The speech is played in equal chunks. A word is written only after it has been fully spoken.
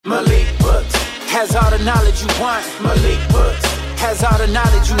Has all the knowledge you want. Malik Books. Has all the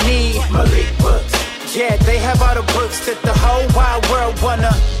knowledge you need. Malik Books. Yeah, they have all the books that the whole wide world wanna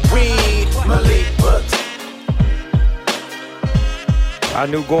read. Malik Books. I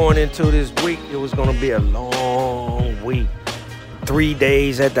knew going into this week it was gonna be a long week. 3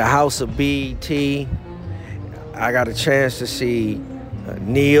 days at the House of BET. I got a chance to see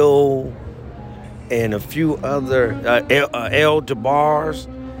Neil and a few other El Jabars.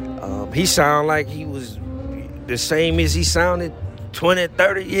 He sounded like he was the same as he sounded 20,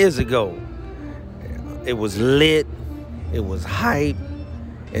 30 years ago. It was lit, it was hype,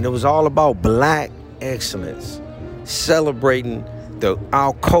 and it was all about black excellence, celebrating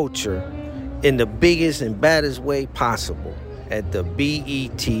our culture in the biggest and baddest way possible at the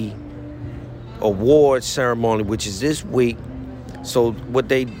BET Awards ceremony, which is this week. So what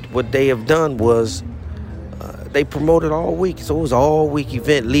they have done was they promoted all week. So it was an all-week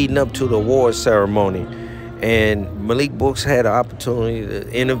event leading up to the awards ceremony. And Malik Books had an opportunity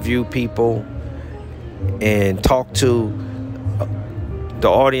to interview people and talk to the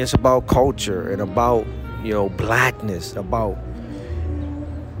audience about culture and about, blackness, about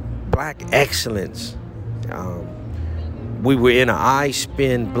black excellence. We were in an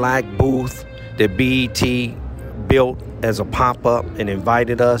I-Spin black booth that BET built as a pop-up and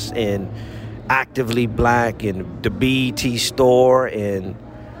invited us, and Actively Black and the BET store and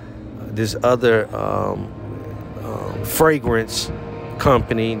this other fragrance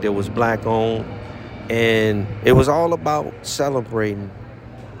company that was black owned. And it was all about celebrating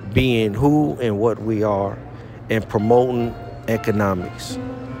being who and what we are and promoting economics.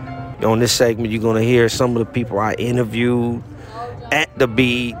 On this segment, you're going to hear some of the people I interviewed at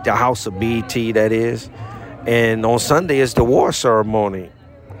the House of BET, that is. And on Sunday is the award ceremony,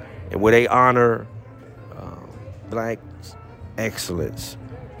 where they honor black excellence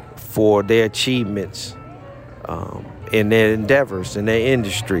for their achievements in their endeavors, in their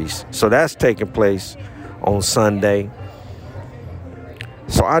industries. So that's taking place on Sunday.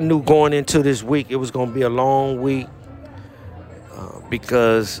 So I knew going into this week it was going to be a long week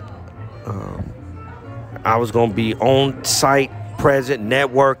because I was going to be on site, present,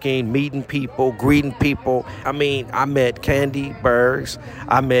 networking, meeting people, greeting people. I met Candy Bergs.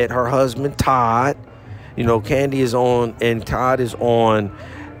 I met her husband, Todd. Candy is on, and Todd is on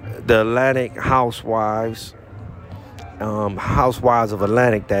the Atlantic Housewives, Housewives of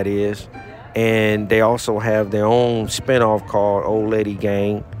Atlantic, that is. And they also have their own spinoff called Old Lady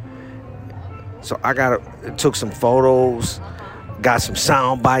Gang. So I took some photos, got some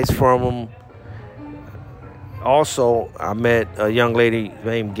sound bites from them. Also, I met a young lady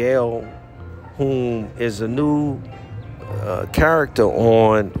named Gail, whom is a new character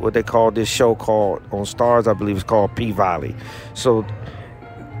on what they call this show called, on Stars, I believe it's called P-Valley. So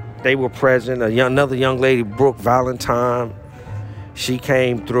they were present. Another young lady, Brooke Valentine, she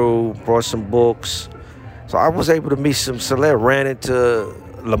came through, brought some books. So I was able to meet some celebs, ran into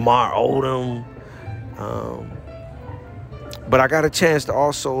Lamar Odom. But I got a chance to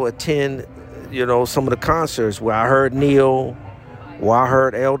also attend some of the concerts where I heard Neil, where I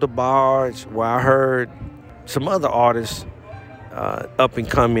heard El DeBarge, where I heard some other artists up and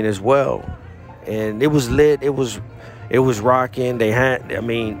coming as well. And it was lit, it was rocking. They had,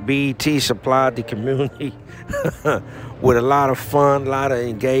 BET supplied the community with a lot of fun, a lot of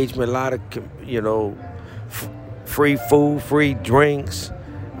engagement, a lot of, free food, free drinks.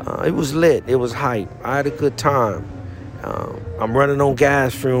 It was lit, it was hype. I had a good time. I'm running on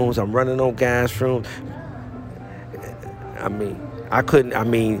gas fumes. I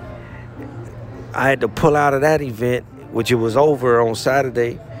had to pull out of that event, which it was over on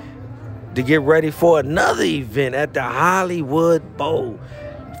Saturday, to get ready for another event at the Hollywood Bowl,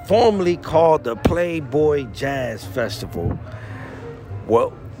 formerly called the Playboy Jazz Festival.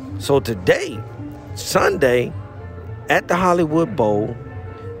 Well, so today, Sunday, at the Hollywood Bowl,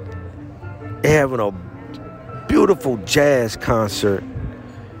 they're having a beautiful jazz concert,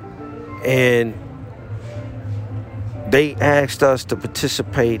 and they asked us to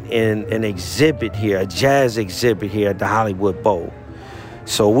participate in an exhibit here, a jazz exhibit here at the Hollywood Bowl.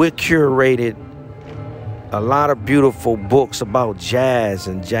 So we curated a lot of beautiful books about jazz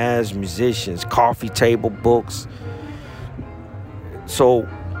and jazz musicians, coffee table books. So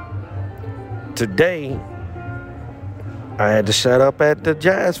today, I had to set up at the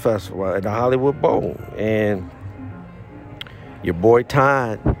Jazz Festival at the Hollywood Bowl, and your boy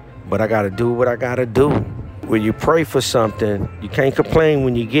Todd, but I got to do what I got to do. When you pray for something, you can't complain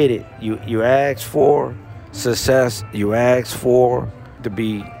when you get it. You ask for success, you ask for to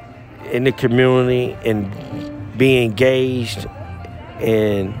be in the community and be engaged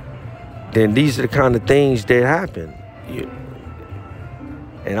and then these are the kind of things that happen.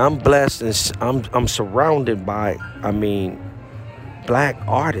 And I'm blessed, and I'm surrounded by, black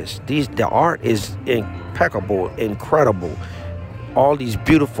artists. The art is impeccable, incredible. All these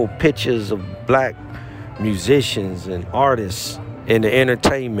beautiful pictures of black musicians and artists in the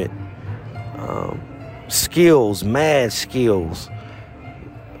entertainment. Skills, mad skills.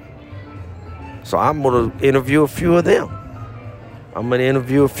 So I'm going to interview a few of them.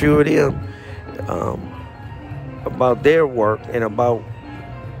 About their work and about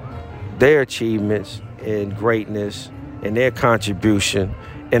their achievements and greatness and their contribution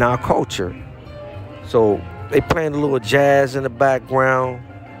in our culture. So they playing a little jazz in the background.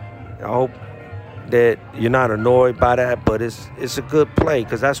 I hope that you're not annoyed by that, but it's a good play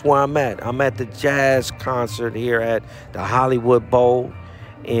because that's where I'm at. I'm at the jazz concert here at the Hollywood Bowl,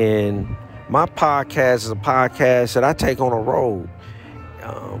 and my podcast is a podcast that I take on the road,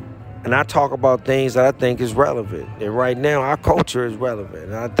 and I talk about things that I think is relevant. And right now, our culture is relevant,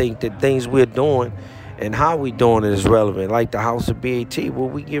 and I think that things we're doing and how we doing it is relevant. Like the House of BET, where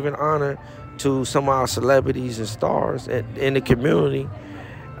we giving honor to some of our celebrities and stars in the community.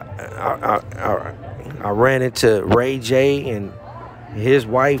 I ran into Ray J and his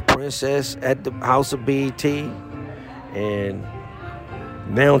wife Princess at the House of BET, and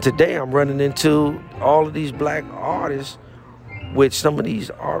now today I'm running into all of these black artists, which some of these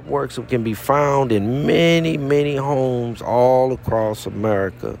artworks can be found in many, many homes all across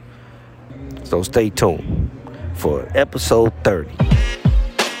America. So stay tuned for episode 30.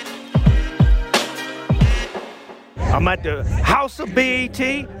 I'm at the House of BET.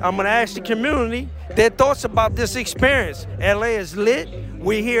 I'm gonna ask the community their thoughts about this experience. LA is lit.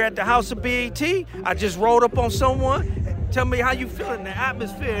 We're here at the House of BET. I just rolled up on someone. Tell me how you feeling, the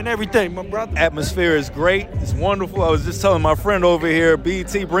atmosphere and everything, my brother. Atmosphere is great. It's wonderful. I was just telling my friend over here,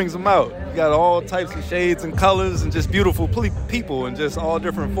 BET brings them out. You got all types of shades and colors and just beautiful people and just all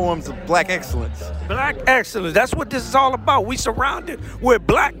different forms of black excellence. Black excellence. That's what this is all about. We surrounded where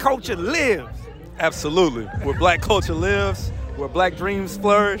black culture lives. Absolutely. Where black culture lives, where black dreams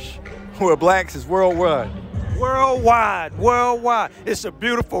flourish, where blacks is worldwide. Worldwide. It's a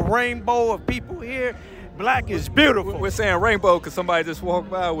beautiful rainbow of people here. Black is beautiful. We're saying rainbow because somebody just walked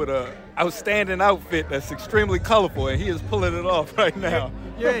by with a outstanding outfit that's extremely colorful, and he is pulling it off right now.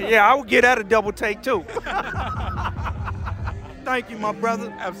 Yeah, I would get that a double take too. Thank you, my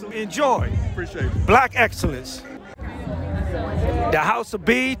brother. Absolutely. Enjoy. Appreciate it. Black excellence. The House of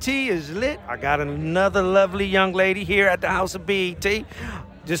BET is lit. I got another lovely young lady here at the House of BET.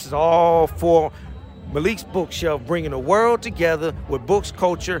 This is all for Malik's Bookshelf, bringing the world together with books,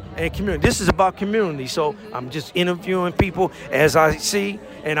 culture, and community. This is about community, so I'm just interviewing people as I see,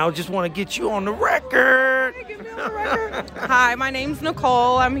 and I just want to get you on the record. Hi, my name's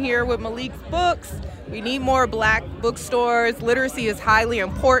Nicole. I'm here with Malik's Books. We need more black bookstores. Literacy is highly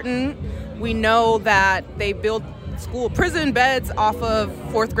important. We know that they build prison beds off of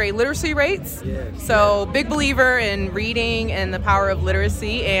 4th grade literacy rates. So big believer in reading and the power of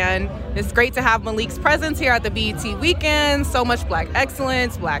literacy, and it's great to have Malik's presence here at the BET weekend. So much black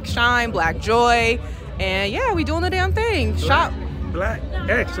excellence, black shine, black joy, and yeah, we doing the damn thing. Shop. Black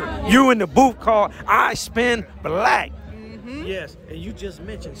excellence. You in the booth called I Spin Black. Mm-hmm. Yes, and you just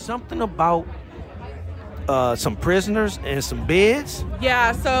mentioned something about some prisoners and some beds.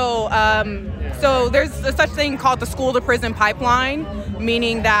 Yeah, so there's a such thing called the school to prison pipeline,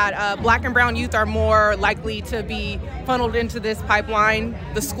 meaning that black and brown youth are more likely to be funneled into this pipeline.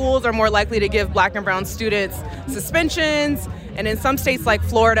 The schools are more likely to give black and brown students suspensions, and in some states like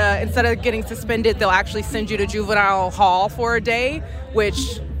Florida, instead of getting suspended, they'll actually send you to juvenile hall for a day,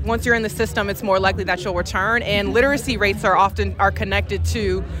 which once you're in the system, it's more likely that you'll return. And literacy rates are connected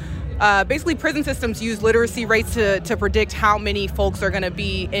to basically, prison systems use literacy rates to predict how many folks are going to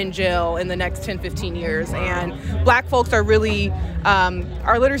be in jail in the next 10, 15 years. And black folks are really,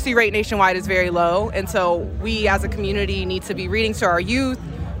 our literacy rate nationwide is very low. And so we as a community need to be reading to our youth,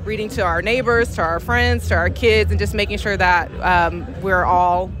 reading to our neighbors, to our friends, to our kids, and just making sure that we're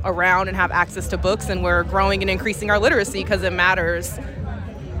all around and have access to books, and we're growing and increasing our literacy because it matters.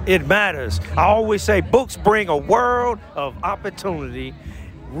 It matters. I always say books bring a world of opportunity.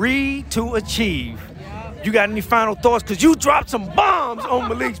 Read to achieve. You got any final thoughts? Because you dropped some bombs on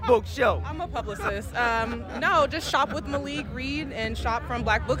Malik's Bookshelf. I'm a publicist. No, just shop with Malik, read, and shop from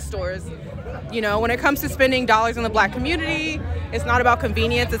black bookstores. You know, when it comes to spending dollars in the black community, it's not about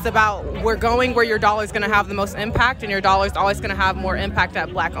convenience. It's about we're going where your dollar is going to have the most impact, and your dollar is always going to have more impact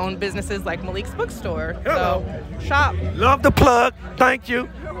at black-owned businesses like Malik's Bookstore. Hello. So, shop. Love the plug. Thank you.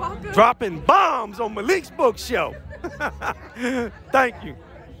 You're welcome. Dropping bombs on Malik's Bookshelf. Thank you.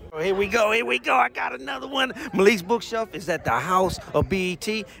 Here we go. I got another one. Malik's Bookshelf is at the House of BET,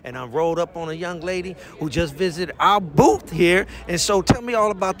 and I'm rolled up on a young lady who just visited our booth here. And so tell me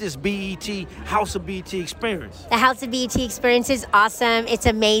all about this BET, House of BET experience. The House of BET experience is awesome. It's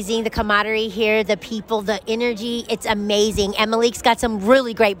amazing. The camaraderie here, the people, the energy, it's amazing. And Malik's got some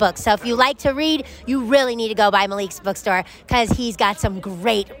really great books. So if you like to read, you really need to go by Malik's bookstore because he's got some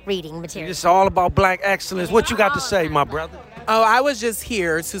great reading material. It's all about black excellence. What you got to say, my brother? Oh, I was just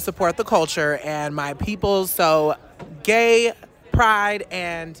here to support the culture and my people. So gay pride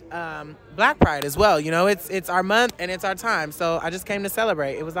and black pride as well. You know, it's our month and it's our time. So I just came to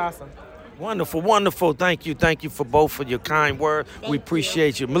celebrate. It was awesome. Wonderful, wonderful. Thank you for both of your kind words. We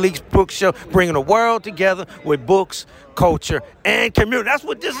appreciate you. Malik's Bookshelf, bringing the world together with books, culture, and community. That's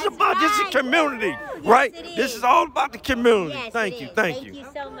what this is about. This is community, right? This is all about the community. Thank you. Thank you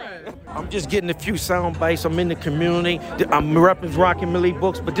so much. I'm just getting a few sound bites. I'm in the community. I'm repping Rockin' Malik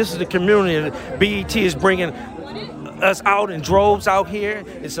Books, but this is the community. BET is bringing us out in droves out here.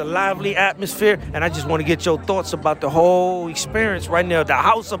 It's a lively atmosphere, and I just want to get your thoughts about the whole experience right now, the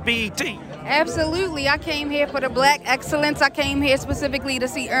House of BET. Absolutely. I came here for the black excellence. I came here specifically to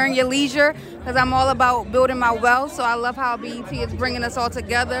see Earn Your Leisure because I'm all about building my wealth. So I love how BET is bringing us all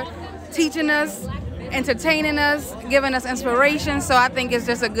together, teaching us, entertaining us, giving us inspiration. So I think it's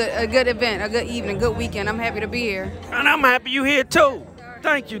just a good event, a good evening, good weekend. I'm happy to be here. And I'm happy you here too.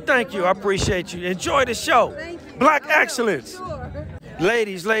 Thank you. I appreciate you. Enjoy the show. Black excellence.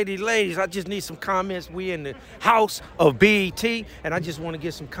 Ladies, I just need some comments. We in the House of BET, and I just want to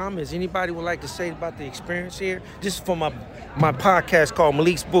get some comments. Anybody would like to say about the experience here? This is for my podcast called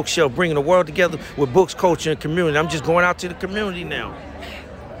Malik's Bookshelf, bringing the world together with books, culture, and community. I'm just going out to the community now.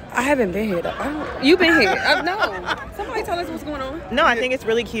 I haven't been here, though. You've been here? No. Somebody tell us what's going on. No, I think it's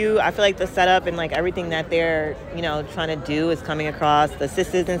really cute. I feel like the setup and like everything that they're, trying to do is coming across. The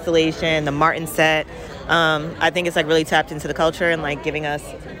Sisters installation, the Martin set. I think it's like really tapped into the culture and like giving us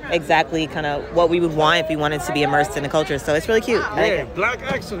exactly kind of what we would want if we wanted to be immersed in the culture. So it's really cute. I like it. Black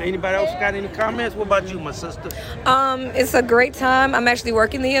excellent. Anybody else got any comments? What about you, my sister? It's a great time. I'm actually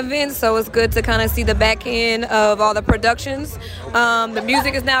working the event, so it's good to kind of see the back end of all the productions. The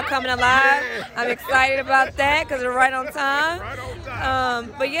music is now coming alive. I'm excited about that because we're right on time.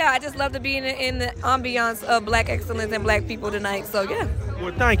 But yeah, I just love to be in the ambiance of black excellence and black people tonight. So yeah.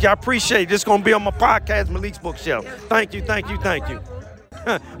 Well, thank you. I appreciate it. This is going to be on my podcast, Malik's Bookshelf. Thank you.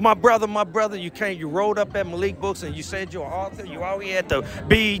 My brother, you rolled up at Malik Books and you said you're an author. You out here at the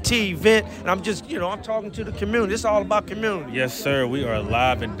BET event, and I'm just, I'm talking to the community. It's all about community. Yes, sir. We are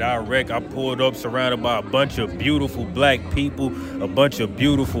live and direct. I pulled up surrounded by a bunch of beautiful black people, a bunch of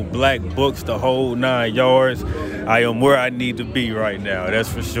beautiful black books, the whole 9 yards. I am where I need to be right now. That's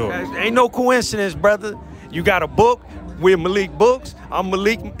for sure. Ain't no coincidence, brother. You got a book. We're Malik Books. I'm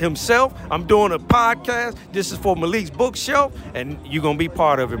Malik himself. I'm doing a podcast. This is for Malik's Bookshelf, and you're going to be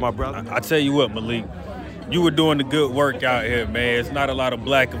part of it, my brother. I tell you what, Malik, you were doing the good work out here, man. It's not a lot of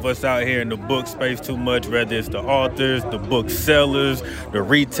black of us out here in the book space too much, whether it's the authors, the book sellers, the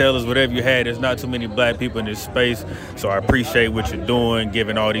retailers, whatever you had. There's not too many black people in this space, so I appreciate what you're doing,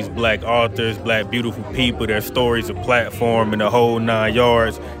 giving all these black authors, black beautiful people, their stories a platform and the whole 9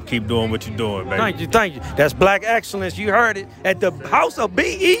 yards. Keep doing what you're doing, baby. Thank you. That's black excellence. You heard it at the House of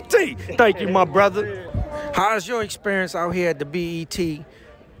BET. Thank you, my brother. How's your experience out here at the BET,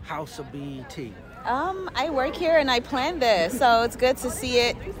 House of BET? I work here and I plan this, so it's good to see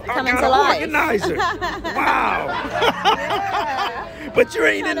it coming to life. Organizer. Wow. Yeah. But you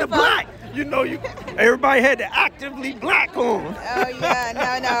ain't in the black. Everybody had to actively black on. Oh,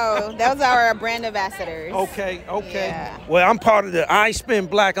 yeah. No. Those are our brand ambassadors. Okay. Yeah. Well, I'm part of the I Spin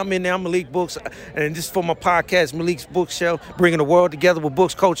Black. I'm in there. I'm Malik Books. And this is for my podcast, Malik's Bookshelf, bringing the world together with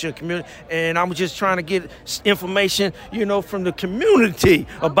books, culture, and community. And I'm just trying to get information, from the community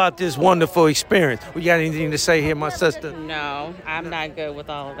about this wonderful experience. We got anything to say here, my sister? No, I'm not good with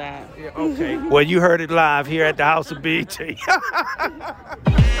all of that. Yeah, okay. Well, you heard it live here at the House of BET.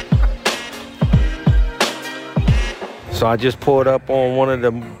 So I just pulled up on one of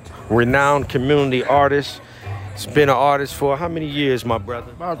the renowned community artists. He's been an artist for how many years, my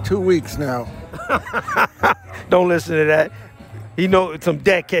brother? About 2 weeks now. Don't listen to that. He knows some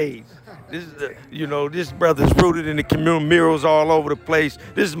decades. This is this brother's rooted in the community, murals all over the place.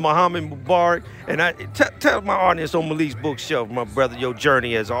 This is Muhammad Mubarak. And I tell my audience on Malik's Bookshelf, my brother, your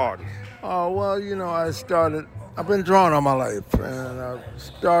journey as an artist. Oh, well, I've been drawing all my life. And I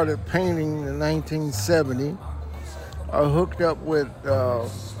started painting in 1970. I hooked up with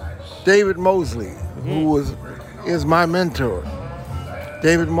David Mosley, who is my mentor.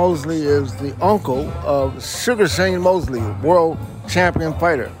 David Mosley is the uncle of Sugar Shane Mosley, world champion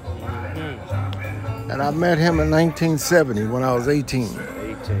fighter. And I met him in 1970 when I was 18.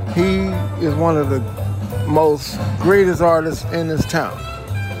 He is one of the most greatest artists in this town.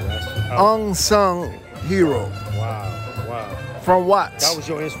 Unsung hero. Wow. From Watts. That was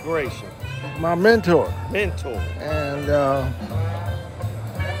your inspiration. My mentor. And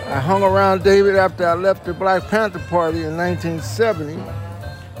I hung around David after I left the Black Panther Party in 1970.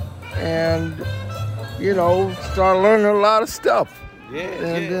 And, started learning a lot of stuff.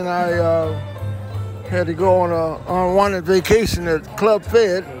 Then I had to go on an unwanted vacation at Club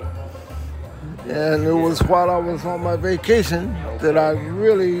Fed. And it was while I was on my vacation that I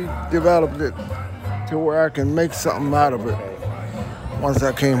really developed it to where I can make something out of it once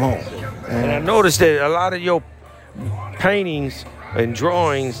I came home. And I noticed that a lot of your paintings and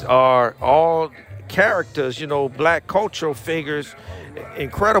drawings are all characters, black cultural figures,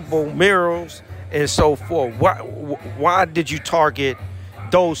 incredible murals, and so forth. Why did you target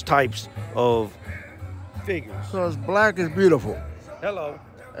those types of figures? Because black is beautiful. Hello.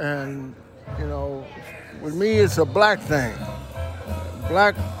 And, with me, it's a black thing.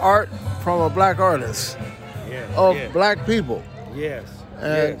 Black art from a black artist of black people. Yes.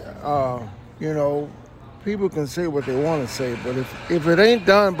 And, people can say what they want to say, but if it ain't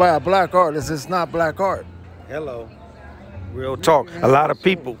done by a black artist, it's not black art. Hello. Real talk. A lot of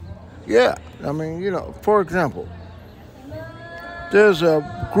people. Yeah. I mean, for example, there's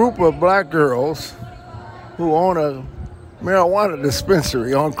a group of black girls who own a marijuana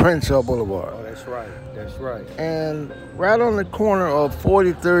dispensary on Crenshaw Boulevard. Oh, that's right. And right on the corner of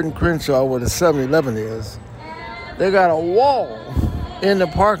 43rd and Crenshaw, where the 7-Eleven is, they got a wall in the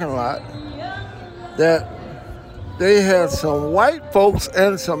parking lot that they had some white folks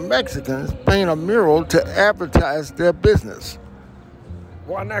and some Mexicans paint a mural to advertise their business.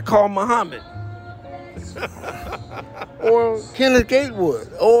 Why not call Muhammad? Or Kenneth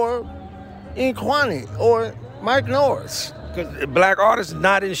Gatewood, or Inquani, or Mike Norris. Because black artists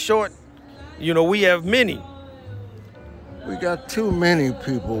not in short, we have many. We got too many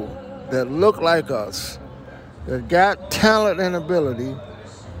people that look like us, that got talent and ability,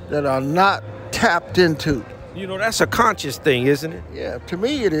 that are not tapped into. That's a conscious thing, isn't it? Yeah, to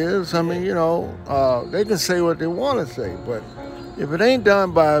me it is. I mean, they can say what they want to say, but if it ain't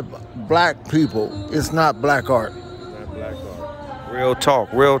done by black people, it's not black art. Not black art. Real talk.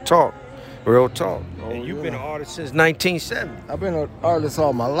 And you've been an artist since 1970. I've been an artist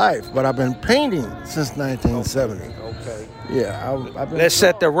all my life, but I've been painting since 1970. Okay. Yeah, I've been. Let's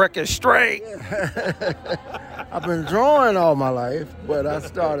set the record straight. I've been drawing all my life, but I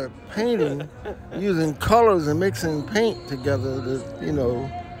started painting using colors and mixing paint together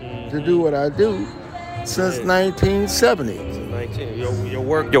to do what I do since 1970. Your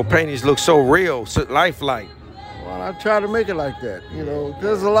work, your paintings look so real, so lifelike. Well, I try to make it like that.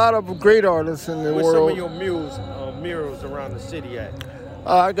 There's a lot of great artists in the world. Where's some of your murals around the city at?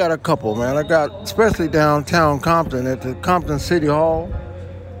 I got a couple, man. I got, especially downtown Compton, at the Compton City Hall,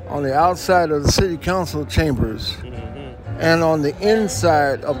 on the outside of the city council chambers, and on the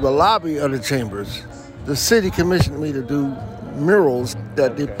inside of the lobby of the chambers. The city commissioned me to do murals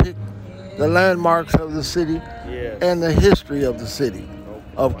that depict the landmarks of the city and the history of the city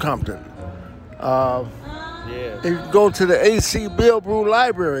of Compton. If you go to the A.C. Bilbrew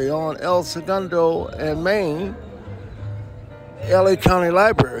Library on El Segundo and Main, LA County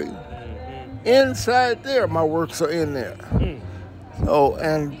Library, inside there, my works are in there. So,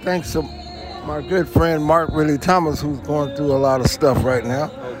 and thanks to my good friend Mark Ridley Thomas, who's going through a lot of stuff right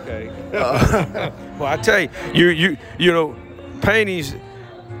now. Okay. Well, I tell you, paintings,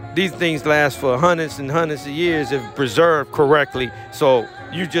 these things last for hundreds and hundreds of years if preserved correctly. So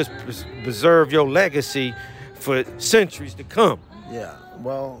you just preserve your legacy for centuries to come. Yeah,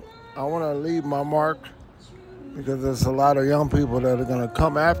 well, I want to leave my mark because there's a lot of young people that are going to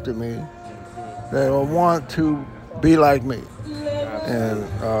come after me that will want to be like me. And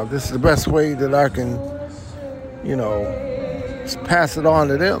this is the best way that I can, pass it on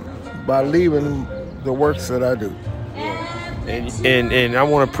to them by leaving the works that I do. And I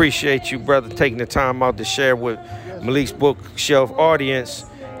want to appreciate you, brother, taking the time out to share with Malik's Bookshelf audience,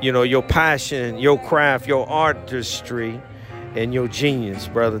 your passion, your craft, your artistry, and your genius,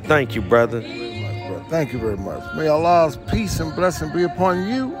 brother. Thank you, brother. Thank you very much. May Allah's peace and blessing be upon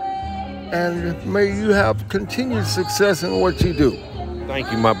you, and may you have continued success in what you do.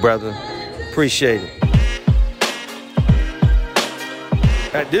 Thank you, my brother. Appreciate it.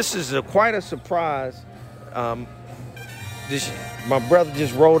 This is quite a surprise. My brother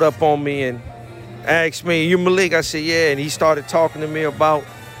just rolled up on me and asked me, "You Malik?" I said, "Yeah," and he started talking to me about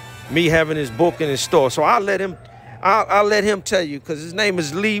me having his book in his store. So I'll let him tell you, because his name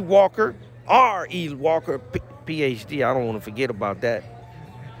is Lee Walker, R.E. Walker, PhD. I don't want to forget about that.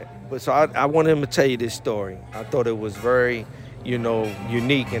 But so I wanted him to tell you this story. I thought it was very,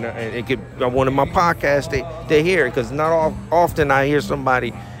 unique, and I wanted my podcast to hear it, because not often I hear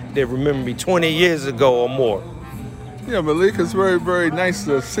somebody that remember me 20 years ago or more. Yeah, Malik, it's very, very nice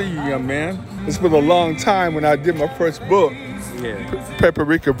to see you, young man. It's been a long time when I did my first book,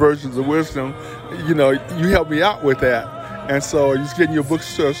 Paprika Versions of Wisdom. You helped me out with that. And so you was getting your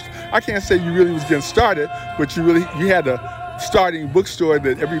bookstore. I can't say you really was getting started, but you had a starting bookstore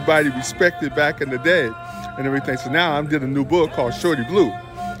that everybody respected back in the day and everything. So now I'm doing a new book called Shorty Blue.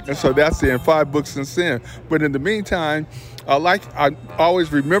 And so that's it, and 5 books since then. But in the meantime, I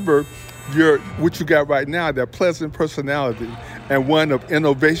always remember what you got right now, that pleasant personality and one of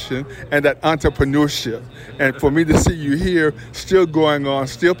innovation and that entrepreneurship. And for me to see you here still going on,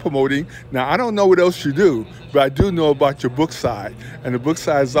 still promoting. Now, I don't know what else you do, but I do know about your book side. And the book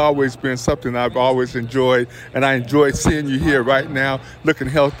side has always been something I've always enjoyed. And I enjoy seeing you here right now, looking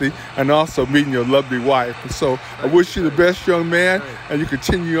healthy, and also meeting your lovely wife. And so I wish you the best, young man, and you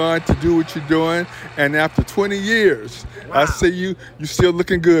continue on to do what you're doing. And after 20 years, I see you still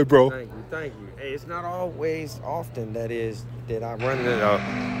looking good, bro. Thank you. Hey, it's not always often that I run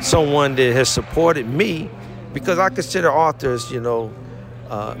into someone that has supported me, because I consider authors,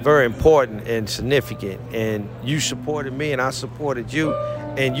 very important and significant. And you supported me, and I supported you,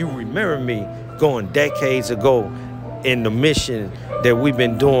 and you remember me going decades ago in the mission that we've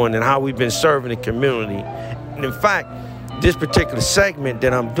been doing and how we've been serving the community. And in fact, this particular segment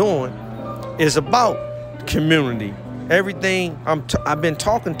that I'm doing is about community. Everything, I've been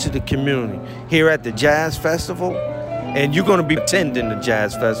talking to the community here at the Jazz Festival, and you're going to be attending the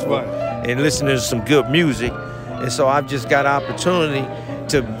Jazz Festival and listening to some good music. And so I've just got an opportunity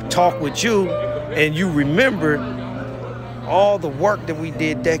to talk with you, and you remember all the work that we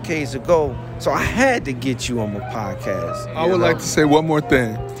did decades ago. So I had to get you on my podcast. I would like to say one more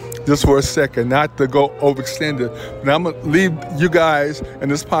thing, just for a second, not to go overextended. But I'm going to leave you guys in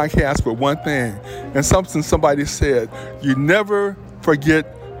this podcast with one thing. And something somebody said, you never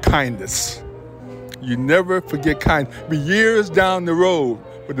forget kindness. You never forget kindness. Be years down the road,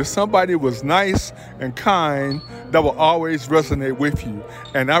 but if somebody was nice and kind, that will always resonate with you.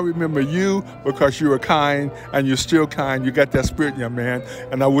 And I remember you because you were kind, and you're still kind. You got that spirit, young man,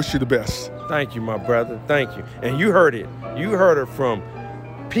 and I wish you the best. Thank you, my brother. Thank you. And you heard it. You heard it from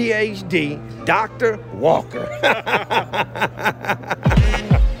PhD, Dr. Walker.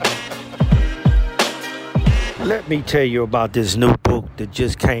 Let me tell you about this new book that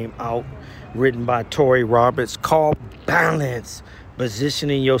just came out, written by Tori Roberts, called Balance,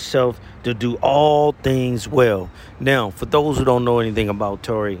 Positioning Yourself to Do All Things Well. Now, for those who don't know anything about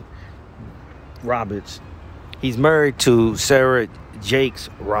Tori Roberts, he's married to Sarah Jakes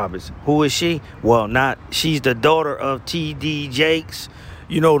Roberts. Who is she? Well, she's the daughter of T.D. Jakes.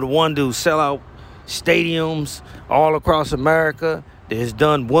 The one to sell out stadiums all across America, that has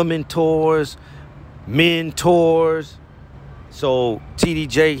done women tours, men tours. So T.D.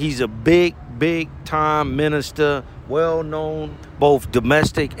 Jakes, he's a big time minister, well known both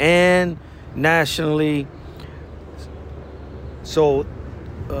domestic and nationally. So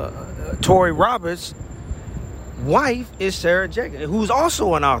Tori Roberts' wife is Sarah Jakes, who's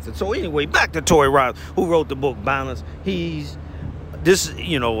also an author. So anyway, back to Tori Roberts, who wrote the book Balance. This is,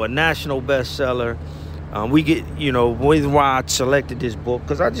 a national bestseller. Reason why I selected this book,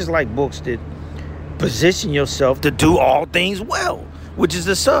 because I just like books that position yourself to do all things well, which is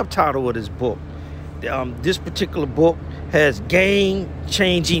the subtitle of this book. This particular book has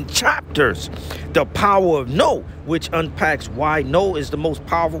game-changing chapters. The Power of No, which unpacks why no is the most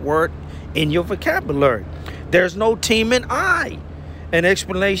powerful word in your vocabulary. There's no team in I. An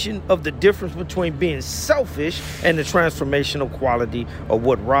explanation of the difference between being selfish and the transformational quality of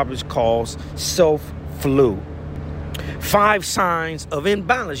what Roberts calls self-flu. 5 signs of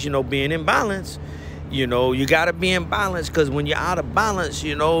imbalance. Being in balance, you got to be in balance, because when you're out of balance,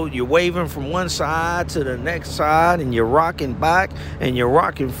 you're waving from one side to the next side, and you're rocking back and you're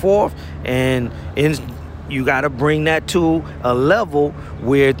rocking forth, and you got to bring that to a level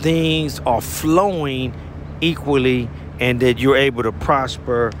where things are flowing equally, and that you're able to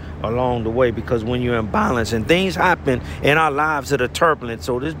prosper along the way, because when you're in balance, and things happen in our lives that are turbulent.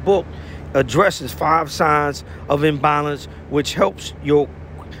 So this book addresses 5 signs of imbalance, which helps you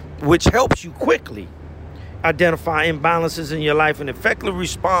quickly identify imbalances in your life and effectively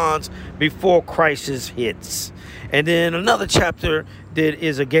responds before crisis hits. And then another chapter that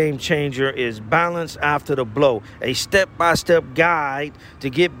is a game changer is Balance After the Blow, a step-by-step guide to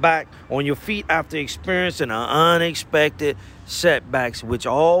get back on your feet after experiencing an unexpected setbacks, which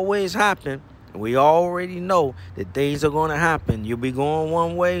always happen. We already know that things are going to happen. You'll be going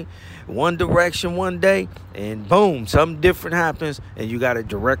one way, one direction one day, and boom, something different happens, and you got to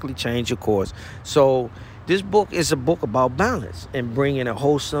directly change your course. So this book is a book about balance and bringing a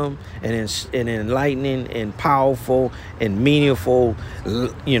wholesome and enlightening and powerful and meaningful,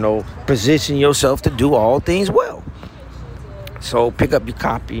 position yourself to do all things well. So pick up your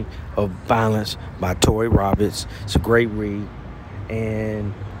copy of Balance by Tori Roberts. It's a great read,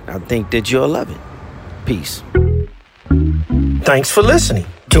 and I think that you'll love it. Peace. Thanks for listening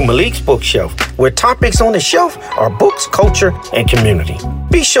to Malik's Bookshelf, where topics on the shelf are books, culture, and community.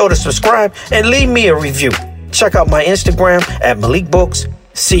 Be sure to subscribe and leave me a review. Check out my Instagram at Malik Books.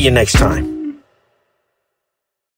 See you next time.